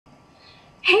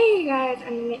Hey guys,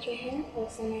 I'm Mitchell here,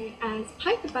 also known as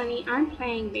Piper Bunny. I'm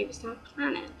playing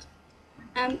Moviestarplanet.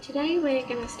 Today we're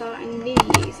going to start a new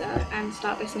user and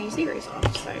start this new series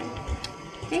off, so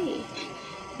hey,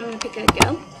 I'm going to pick a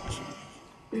girl.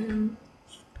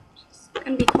 She's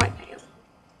going to be quite pale.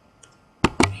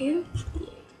 Pale?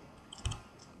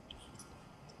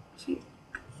 Yeah.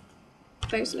 I think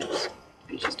those lips,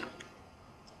 and she's done.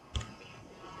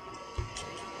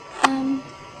 I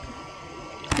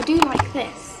do like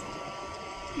this.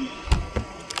 Okay,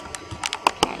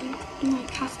 I might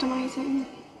customize it and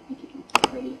make it look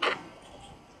pretty.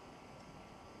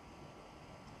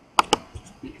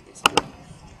 Make this blue.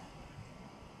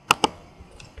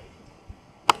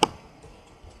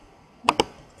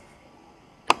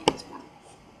 Here's one.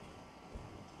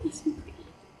 Nice and pretty.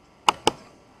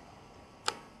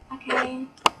 Okay,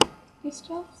 this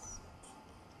just.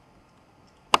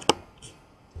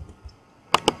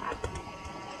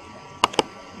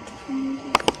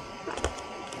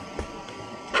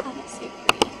 Oh, that's so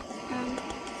pretty.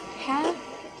 Hair?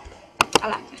 I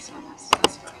like this one, that's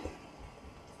fine.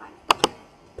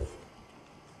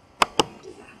 Do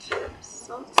that.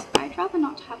 Salts. I'd rather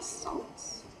not have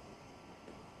salts.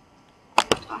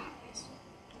 I'll have this.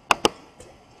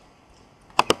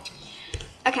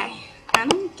 Okay,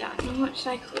 and I'm done. What should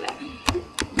I call it?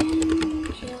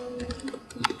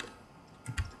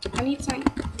 I need something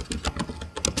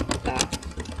that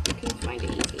you can find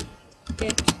it easy.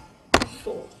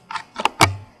 Ep.4.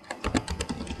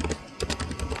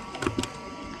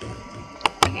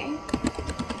 Okay.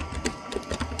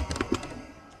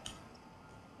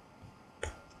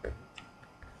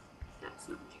 That's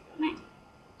not my real name.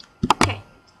 Okay,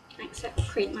 except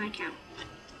create my account.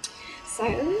 So,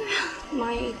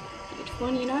 my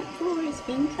Ep.1 Unite 4 is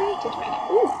being created right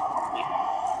now. Ooh! Yeah.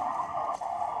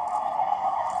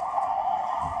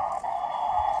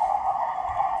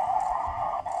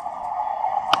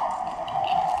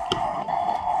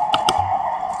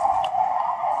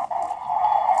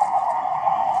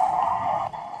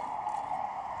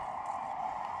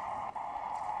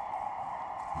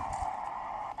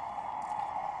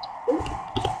 Ooh,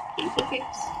 beautiful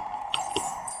hips.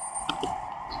 Okay.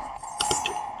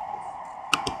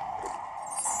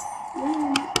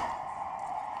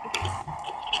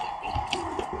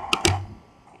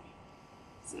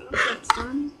 So that's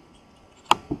done.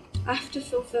 I have to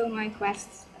fulfill my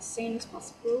quests as soon as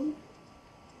possible.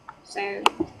 So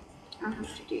I'll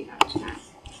have to do that now.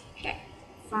 Okay.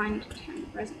 Find 10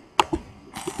 presents.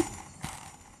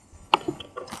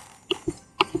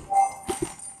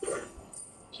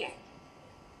 Okay.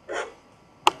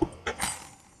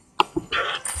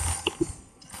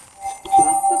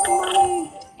 Lots of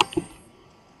money.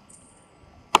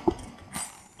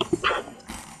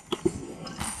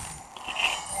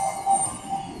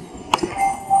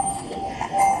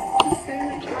 There's so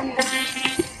much money.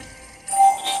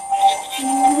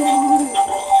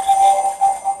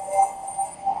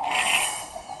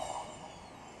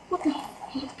 What the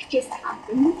heck just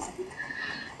happened?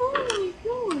 Oh my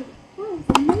god, that was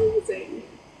amazing.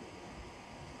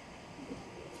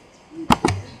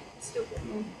 Still got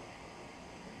more.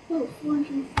 Oh,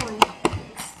 405.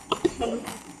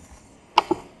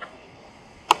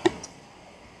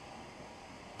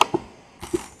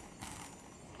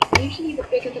 Usually the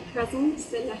bigger the presents,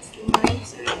 the less the money,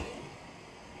 so...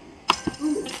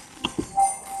 Ooh.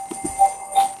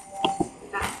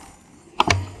 That.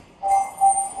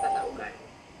 But that will go.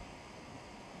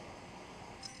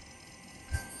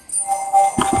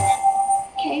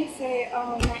 Okay, so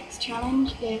our next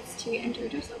challenge is to enter a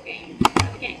dress-up game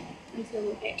throughout the game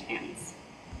until it ends.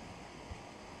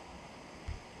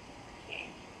 Okay.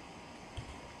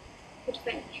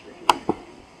 Adventuring.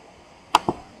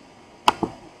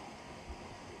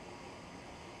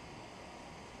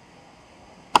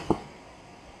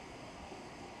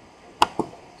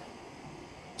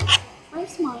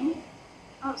 Where's mine?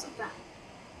 Oh, it's up there.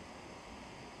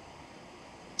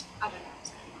 I don't know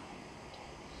what's going on.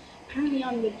 Apparently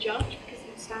I'm the judge because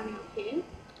I'm standing up here,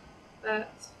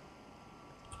 but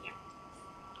yeah.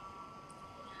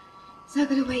 So I've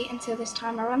got to wait until this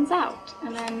timer runs out,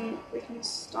 and then we can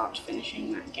start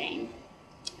finishing that game.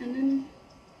 And then,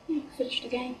 yeah, finish the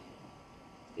game.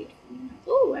 Beautiful.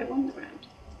 Oh, I won the round.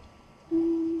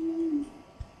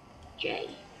 J.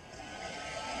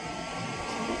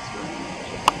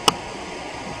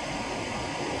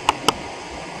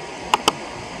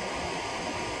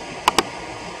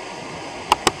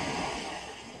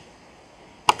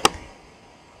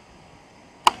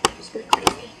 Just go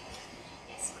crazy.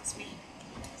 Yes, that's me.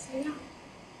 So yeah.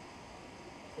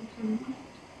 I'm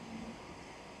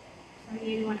the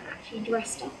only one actually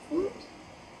dressed up for it.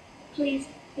 Please,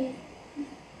 please,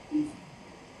 please.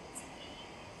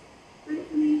 Wait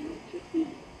for me. Trick me.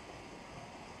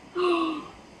 Oh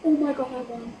my god, I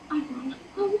won. I won.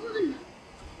 I won.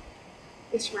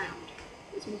 This round.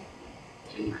 It's more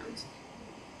 10 rounds.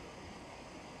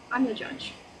 I'm the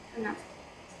judge. And that's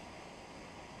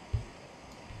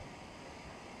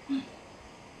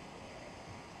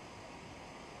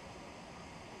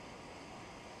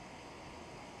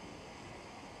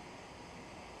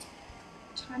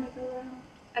time to go around.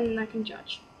 And then I can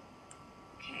judge.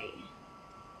 Okay.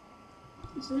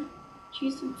 Isn't it?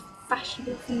 Choose some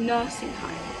fashionable for nursing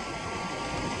home.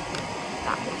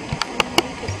 That would be definitely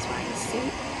because it's wearing a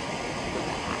suit with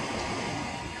a hat.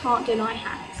 Can't deny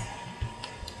hats.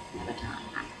 Never deny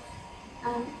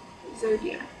hats.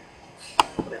 Zodiac.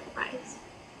 Whatever that is.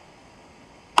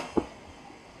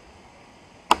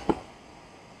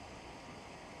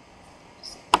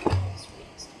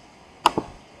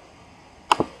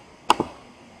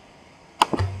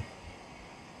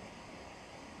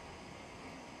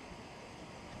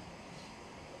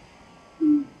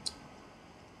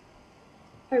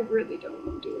 I really don't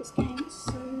want to do this game, it's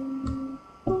so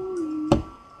boring.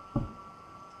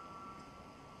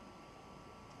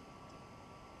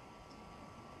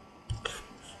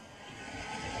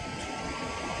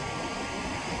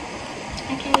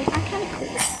 Okay, I kind of quit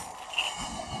this.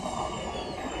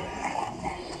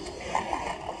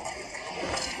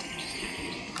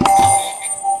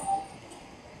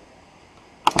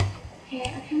 Okay, I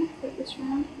kind of quit this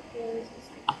round because it's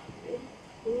like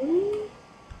boring.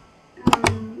 Yeah,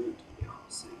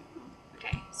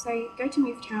 okay, so go to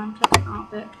Move Town, click on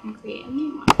Art Book, and create a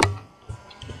new one.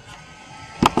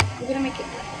 I'm gonna make it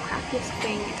the crappiest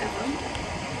thing ever.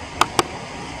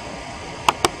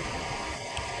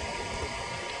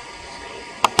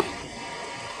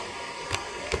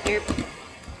 Here.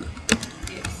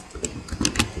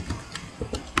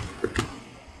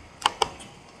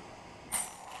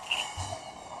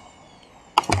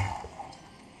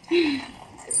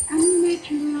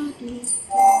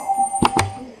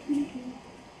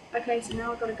 Okay, so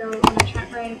now I've got to go on a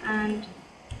chat room and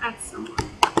add someone.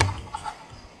 I'm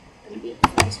going to be the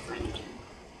first friend.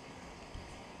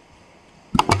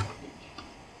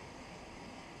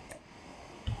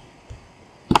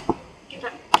 Get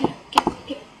up, get up, get up,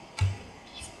 get up.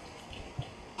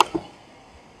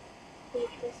 This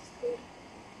is good.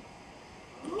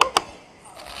 Oh.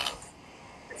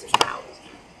 That's a foul, isn't it?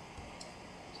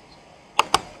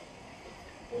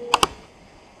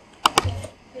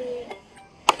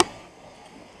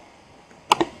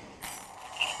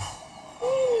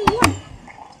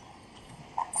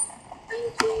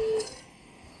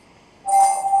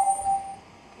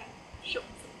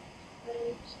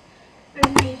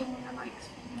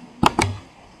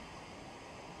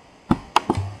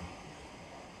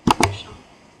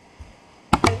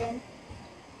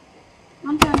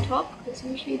 One down top, because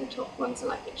usually the top ones are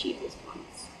like the cheapest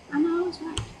ones. I know, I was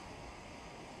right.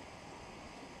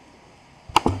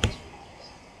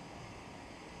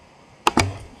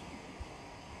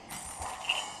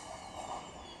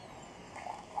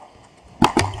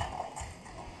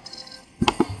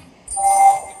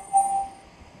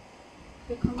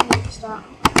 Click on the start.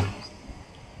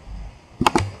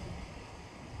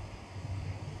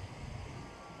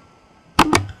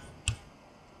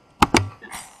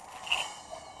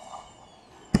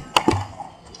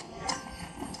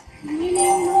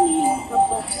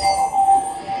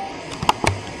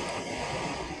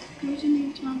 Go to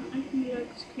New Town, open the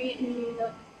looks, create a new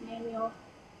look, name your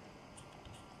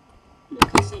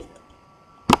look and save it.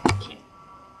 Okay.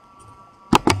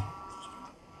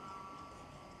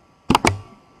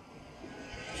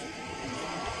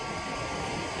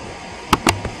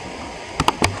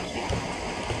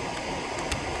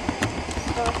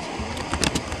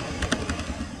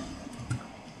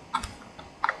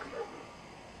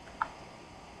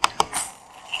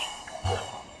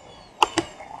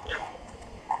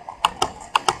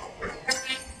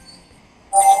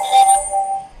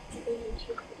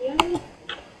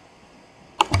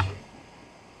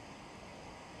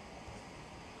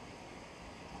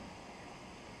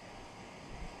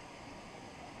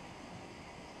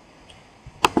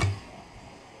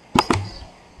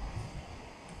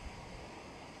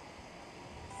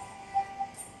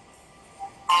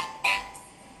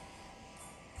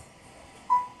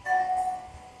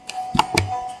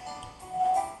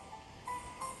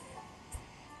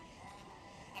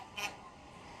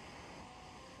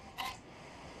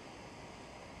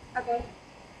 Okay.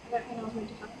 I don't think I was meant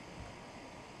to happen.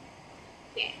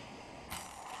 Yeah.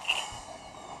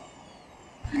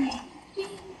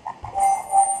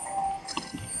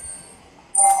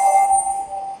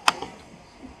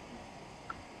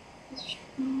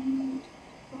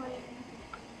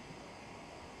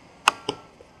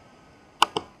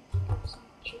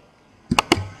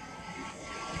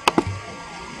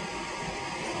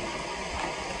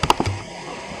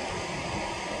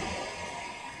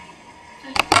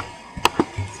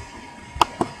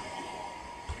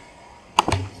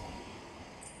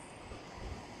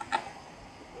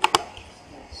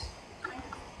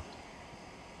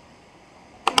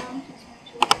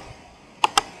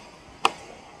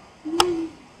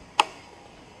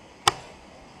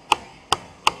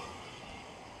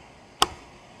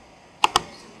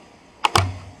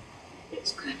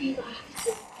 It's crappy, but I have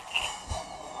to.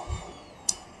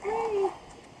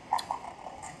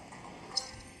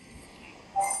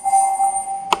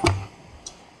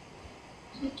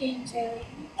 The game's airing.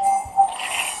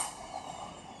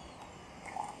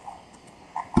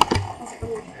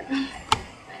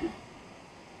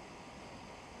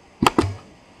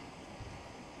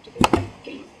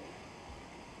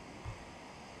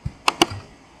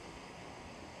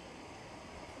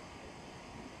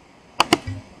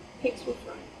 Pigs will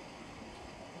fry.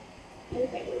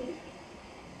 Okay.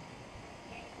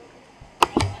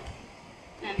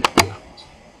 And that's locked.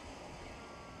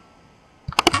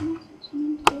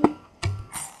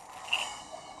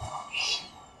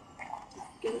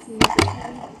 Give us another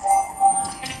time.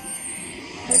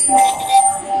 That's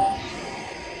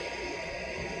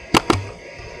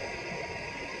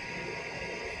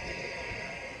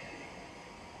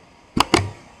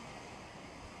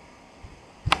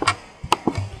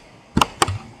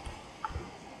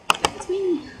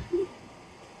me.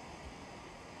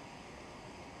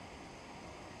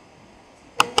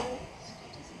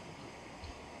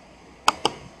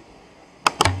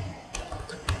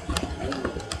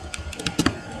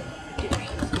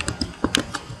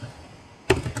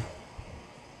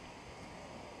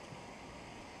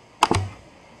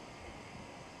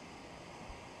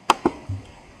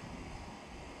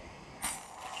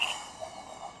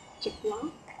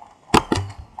 Block.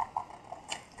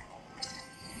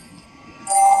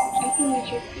 I think we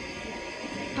should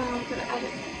gonna add it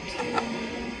to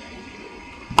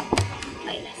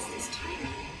playlist this time.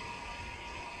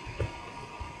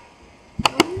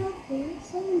 I'm not doing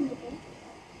something with it.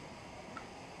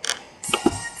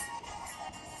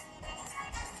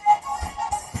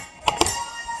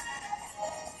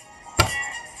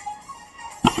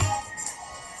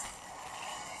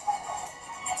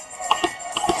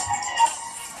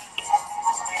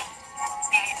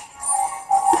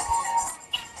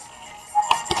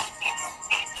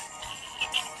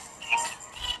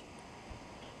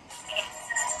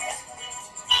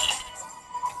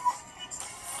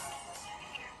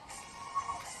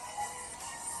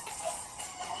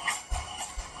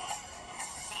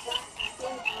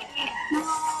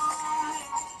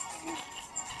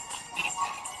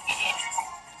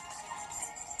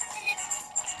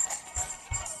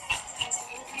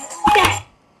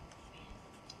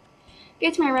 Go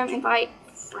to my room, invite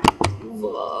friends.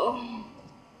 Whoa.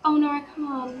 Oh no, I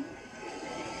can't.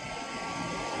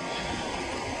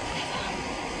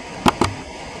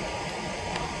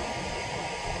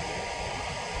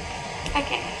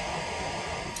 Okay.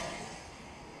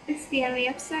 This is the early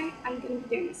episode. I'm going to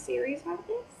be doing a series about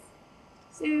this.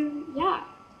 So, yeah.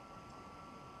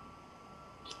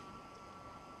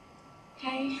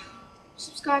 Okay.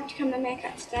 Subscribe to come to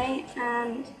Makeup today,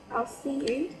 and I'll see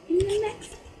you in the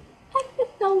next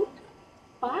episode.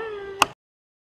 Bye.